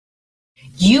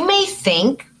You may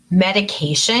think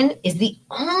medication is the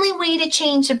only way to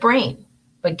change the brain,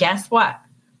 but guess what?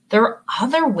 There are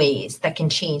other ways that can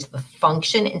change the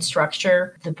function and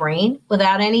structure of the brain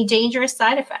without any dangerous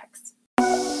side effects.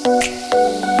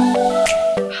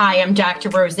 Hi, I'm Dr.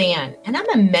 Roseanne, and I'm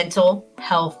a mental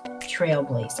health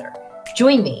trailblazer.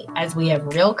 Join me as we have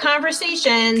real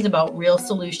conversations about real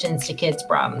solutions to kids'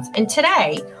 problems. And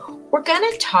today, we're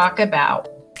going to talk about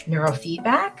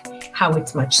neurofeedback, how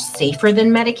it's much safer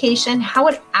than medication, how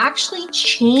it actually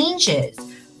changes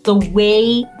the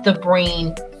way the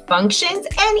brain functions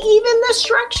and even the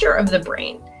structure of the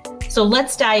brain. So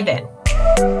let's dive in.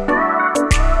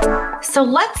 So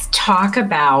let's talk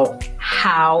about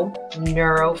how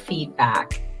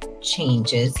neurofeedback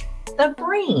changes the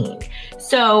brain.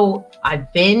 So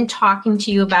I've been talking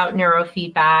to you about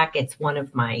neurofeedback. It's one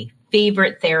of my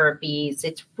favorite therapies.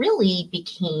 It really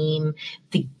became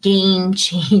the game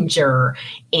changer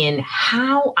in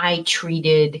how I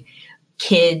treated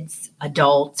kids,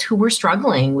 adults who were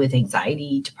struggling with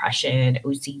anxiety, depression,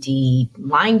 OCD,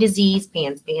 Lyme disease,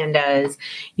 pandas,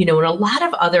 and a lot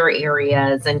of other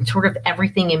areas and sort of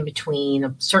everything in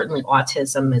between, certainly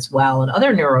autism as well, and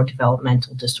other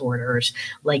neurodevelopmental disorders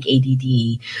like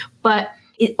ADD. But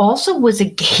it also was a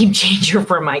game changer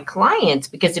for my clients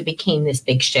because it became this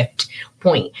big shift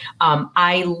point.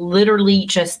 I literally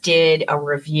just did a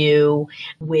review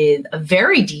with a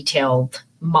very detailed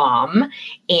mom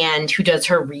and who does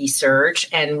her research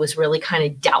and was really kind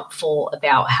of doubtful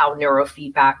about how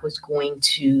neurofeedback was going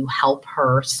to help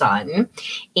her son.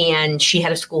 And she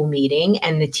had a school meeting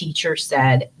and the teacher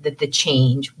said that the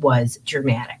change was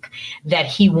dramatic, that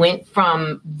he went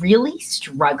from really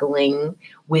struggling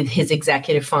with his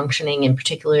executive functioning, in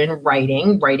particular in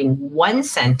writing one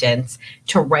sentence,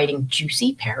 to writing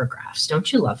juicy paragraphs.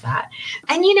 Don't you love that?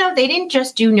 And, they didn't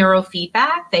just do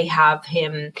neurofeedback. They have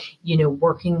him,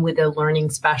 working with a learning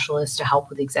specialist to help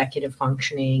with executive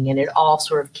functioning. And it all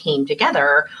sort of came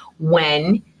together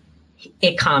when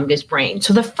it calmed his brain.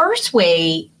 So the first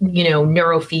way,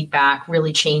 neurofeedback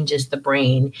really changes the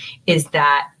brain is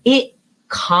that it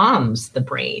calms the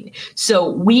brain. So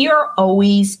we are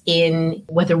always in,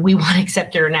 whether we want to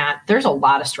accept it or not, there's a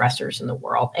lot of stressors in the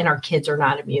world and our kids are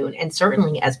not immune. And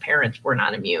certainly as parents, we're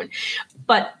not immune.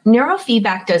 But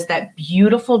neurofeedback does that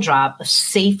beautiful job of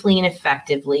safely and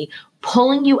effectively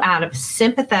pulling you out of a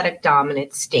sympathetic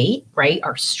dominant state, right?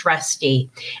 Our stress state,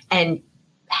 and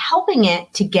helping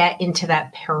it to get into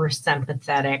that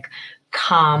parasympathetic,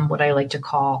 calm, what I like to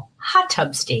call hot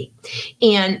tub state.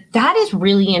 And that is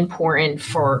really important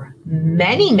for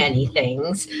many, many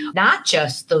things, not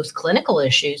just those clinical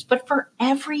issues, but for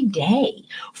every day,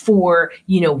 for,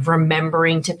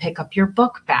 remembering to pick up your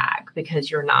book bag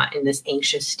because you're not in this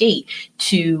anxious state,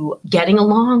 to getting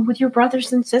along with your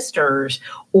brothers and sisters,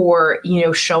 or,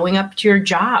 showing up to your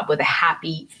job with a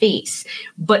happy face.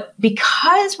 But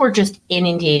because we're just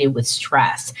inundated with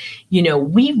stress,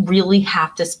 we really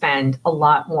have to spend a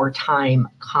lot more time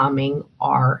calming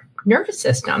our nervous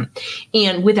system.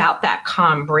 And without that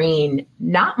calm brain,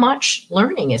 not much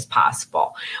learning is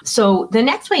possible. So the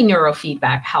next way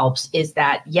neurofeedback helps is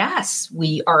that, yes,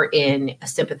 we are in a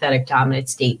sympathetic dominant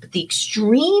state, but the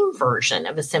extreme version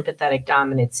of a sympathetic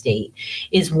dominant state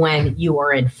is when you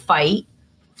are in fight,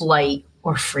 flight,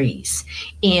 or freeze.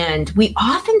 And we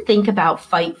often think about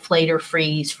fight, flight, or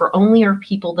freeze for only our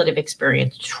people that have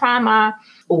experienced trauma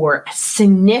or a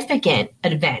significant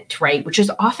event, right? Which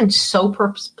is often so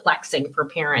perplexing for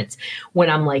parents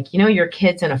when I'm like, your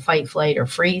kid's in a fight, flight, or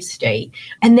freeze state.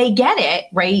 And they get it,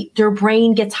 right? Their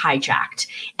brain gets hijacked.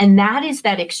 And that is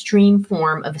that extreme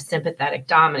form of a sympathetic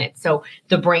dominant. So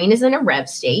the brain is in a rev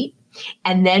state.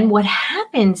 And then what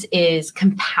happens is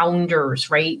compounders,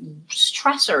 right?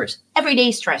 Stressors,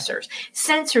 everyday stressors,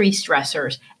 sensory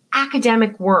stressors,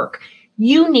 academic work,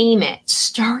 you name it,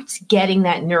 starts getting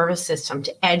that nervous system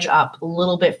to edge up a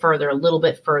little bit further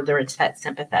into that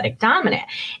sympathetic dominant.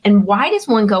 And why does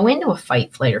one go into a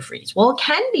fight, flight, or freeze? Well, it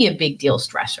can be a big deal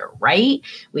stressor, right?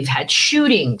 We've had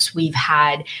shootings, we've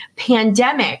had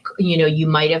pandemic, you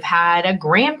might have had a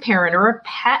grandparent or a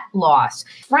pet loss,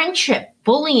 friendship,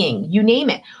 bullying, you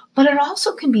name it. But it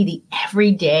also can be the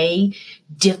everyday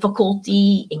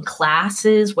difficulty in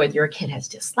classes, whether your kid has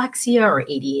dyslexia or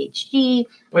ADHD,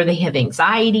 or they have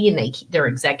anxiety and their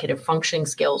executive functioning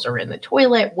skills are in the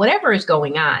toilet, whatever is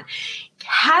going on.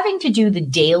 Having to do the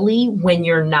daily when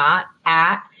you're not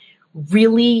at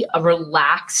really a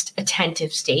relaxed,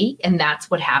 attentive state. And that's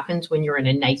what happens when you're in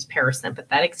a nice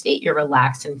parasympathetic state. You're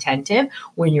relaxed and attentive.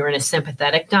 When you're in a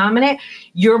sympathetic dominant,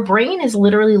 your brain is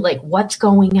literally like, what's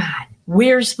going on?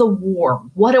 Where's the war?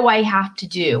 What do I have to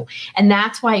do? And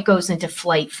that's why it goes into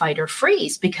flight, fight, or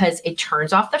freeze, because it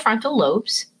turns off the frontal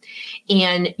lobes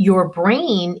and your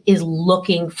brain is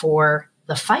looking for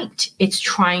the fight. It's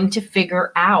trying to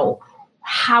figure out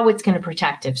how it's going to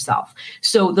protect itself.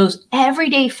 So those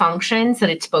everyday functions that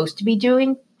it's supposed to be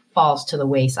doing falls to the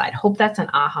wayside. Hope that's an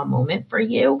aha moment for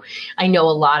you. I know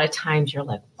a lot of times you're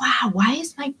like, wow, why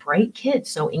is my bright kid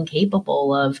so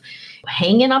incapable of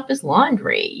hanging up his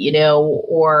laundry,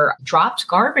 or drops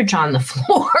garbage on the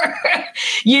floor,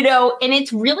 and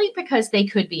it's really because they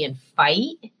could be in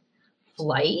fight,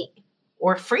 flight,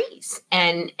 or freeze.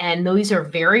 And those are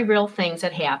very real things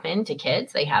that happen to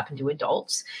kids. They happen to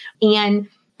adults. And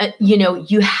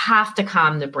you have to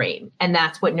calm the brain. And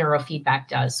that's what neurofeedback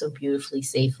does so beautifully,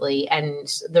 safely.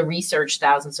 And the research,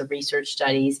 thousands of research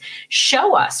studies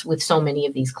show us with so many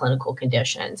of these clinical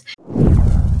conditions.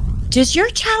 Does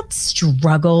your child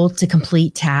struggle to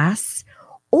complete tasks,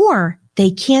 or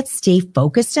they can't stay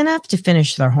focused enough to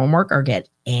finish their homework or get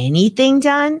anything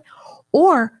done?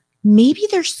 Or maybe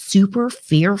they're super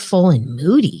fearful and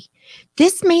moody.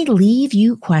 This may leave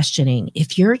you questioning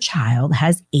if your child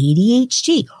has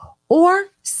ADHD or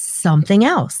something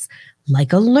else,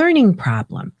 like a learning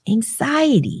problem,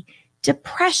 anxiety,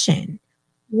 depression,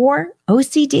 or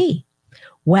OCD.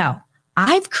 Well,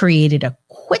 I've created a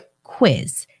quick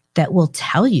quiz that will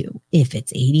tell you if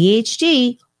it's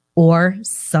ADHD or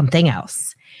something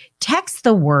else. Text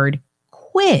the word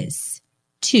quiz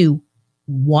to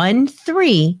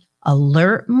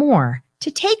 13alert-MORE to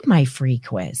take my free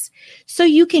quiz so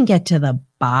you can get to the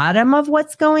bottom of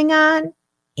what's going on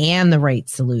and the right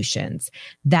solutions.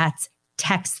 That's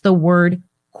text the word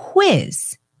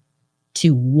quiz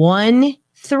to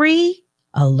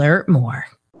 13alert-MORE.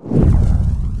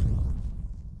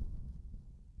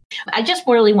 I just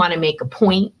really want to make a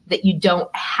point that you don't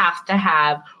have to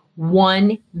have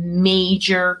one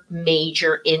major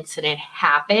incident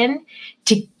happen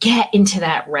to get into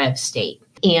that rev state.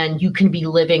 And you can be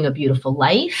living a beautiful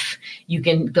life. You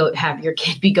can go have your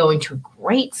kid be going to a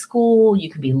great school.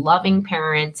 You can be loving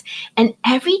parents. And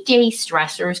everyday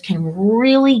stressors can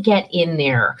really get in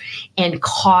there and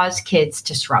cause kids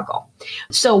to struggle.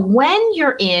 So when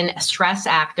you're in a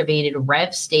stress-activated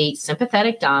rev state,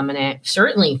 sympathetic dominant,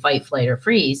 certainly fight, flight, or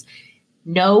freeze,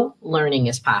 no learning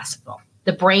is possible.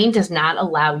 The brain does not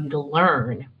allow you to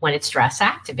learn when it's stress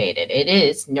activated. It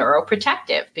is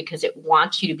neuroprotective because it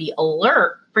wants you to be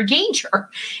alert for danger.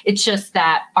 It's just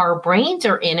that our brains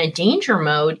are in a danger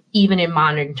mode, even in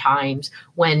modern times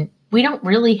when we don't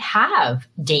really have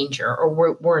danger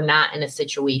or we're not in a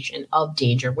situation of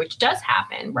danger, which does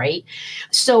happen, right?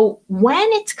 So when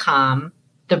it's calm,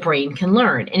 the brain can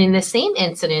learn. And in the same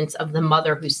incidents of the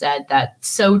mother who said that's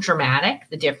so dramatic,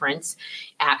 the difference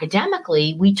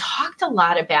academically, we talked a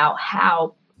lot about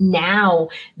how now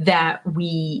that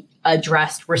we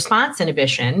addressed response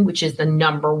inhibition, which is the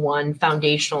number one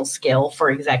foundational skill for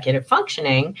executive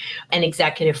functioning, and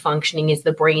executive functioning is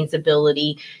the brain's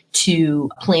ability to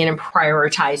plan and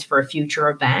prioritize for a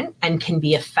future event and can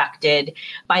be affected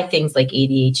by things like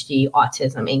ADHD,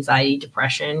 autism, anxiety,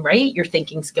 depression, right? Your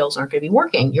thinking skills aren't going to be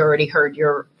working. You already heard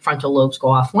your frontal lobes go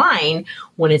offline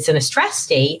when it's in a stress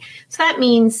state. So that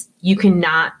means you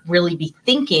cannot really be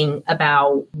thinking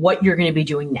about what you're going to be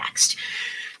doing next.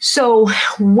 So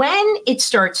when it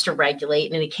starts to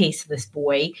regulate, in the case of this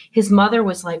boy, his mother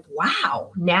was like,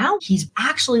 wow, now he's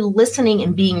actually listening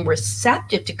and being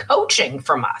receptive to coaching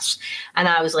from us. And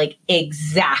I was like,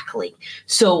 exactly.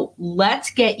 So let's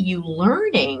get you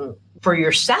learning for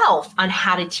yourself on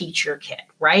how to teach your kid,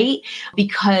 right?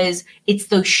 Because it's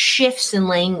those shifts in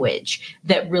language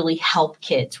that really help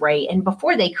kids, right? And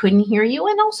before they couldn't hear you.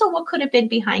 And also what could have been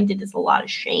behind it is a lot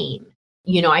of shame.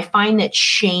 I find that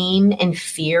shame and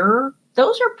fear,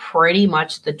 those are pretty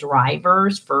much the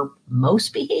drivers for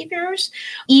most behaviors,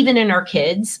 even in our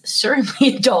kids,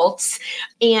 certainly adults.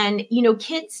 And,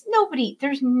 kids,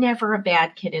 there's never a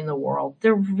bad kid in the world.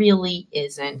 There really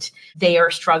isn't. They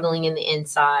are struggling in the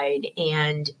inside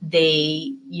and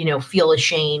they, feel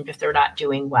ashamed if they're not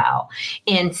doing well.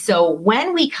 And so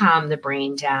when we calm the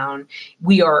brain down,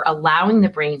 we are allowing the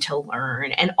brain to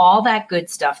learn, and all that good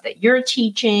stuff that you're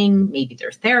teaching, maybe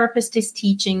their therapist is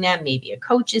teaching them, maybe a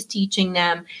coach is teaching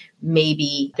them,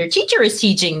 maybe their teacher is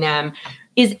teaching them,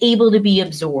 is able to be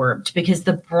absorbed because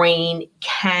the brain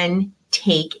can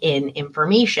take in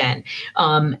information.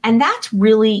 And that's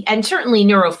really, and certainly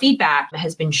neurofeedback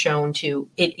has been shown to,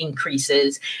 it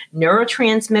increases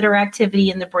neurotransmitter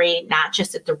activity in the brain, not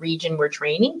just at the region we're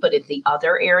training, but at the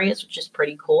other areas, which is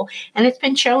pretty cool. And it's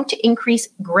been shown to increase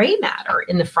gray matter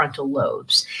in the frontal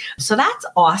lobes. So that's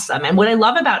awesome. And what I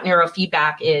love about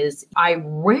neurofeedback is I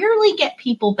rarely get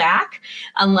people back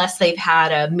unless they've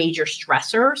had a major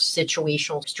stressor,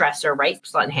 situational stressor, right?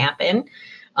 Something happen.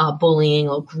 Bullying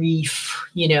or grief,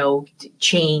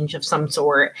 change of some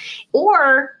sort,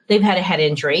 or they've had a head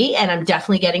injury. And I'm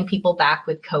definitely getting people back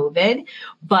with COVID.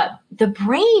 But the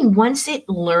brain, once it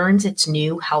learns its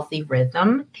new healthy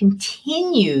rhythm,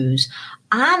 continues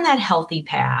on that healthy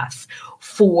path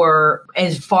for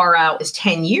as far out as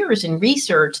 10 years in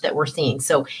research that we're seeing.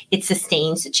 So it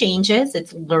sustains the changes.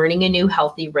 It's learning a new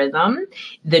healthy rhythm,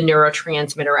 the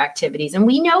neurotransmitter activities. And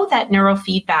we know that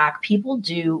neurofeedback, people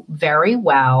do very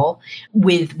well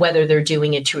with whether they're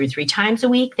doing it 2 or 3 times a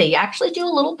week. They actually do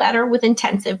a little better with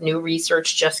intensive. New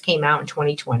research just came out in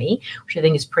 2020, which I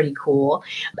think is pretty cool.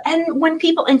 And when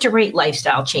people integrate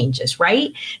lifestyle changes,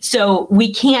 right? So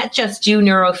we can't just do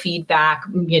neurofeedback,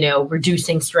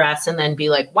 reducing stress and then be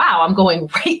like, wow, I'm going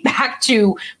right back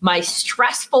to my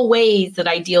stressful ways that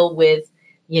I deal with,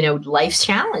 life's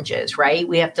challenges, right?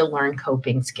 We have to learn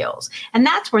coping skills. And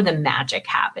that's where the magic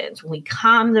happens. When we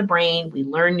calm the brain, we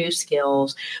learn new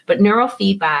skills, but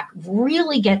neurofeedback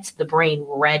really gets the brain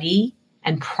ready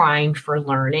and primed for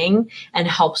learning and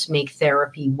helps make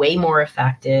therapy way more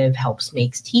effective,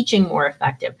 makes teaching more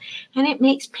effective, and it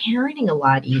makes parenting a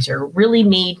lot easier. It really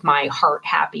made my heart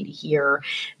happy to hear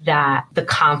that the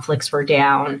conflicts were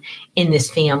down in this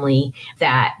family,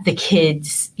 that the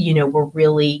kids, were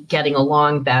really getting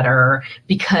along better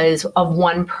because of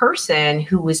one person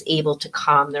who was able to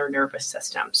calm their nervous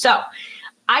system. So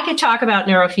I could talk about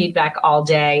neurofeedback all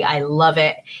day. I love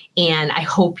it. And I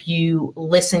hope you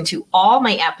listen to all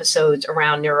my episodes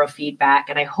around neurofeedback.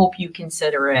 And I hope you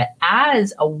consider it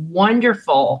as a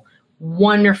wonderful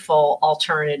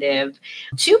alternative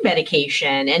to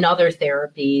medication and other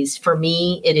therapies. For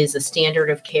me, it is a standard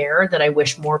of care that I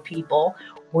wish more people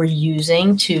were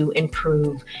using to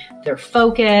improve their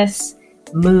focus,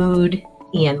 mood,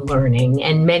 and learning,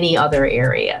 and many other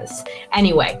areas.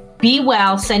 Anyway, be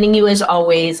well. Sending you, as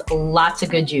always, lots of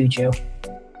good juju.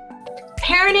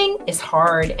 Parenting is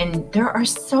hard, and there are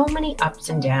so many ups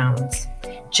and downs.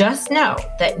 Just know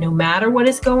that no matter what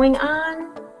is going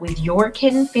on with your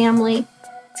kid and family,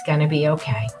 it's going to be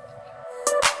okay.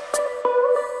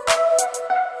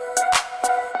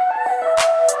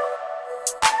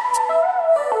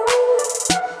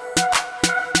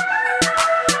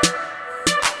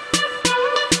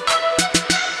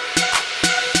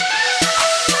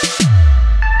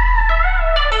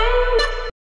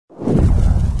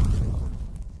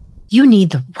 You need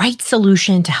the right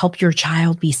solution to help your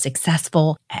child be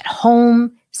successful at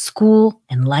home, school,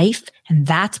 and life. And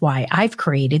that's why I've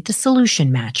created the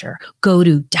Solution Matcher. Go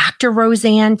to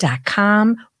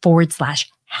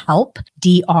drroseann.com/help,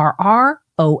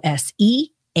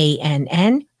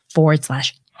 DRROSEANN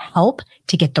 /help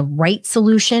to get the right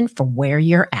solution for where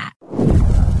you're at.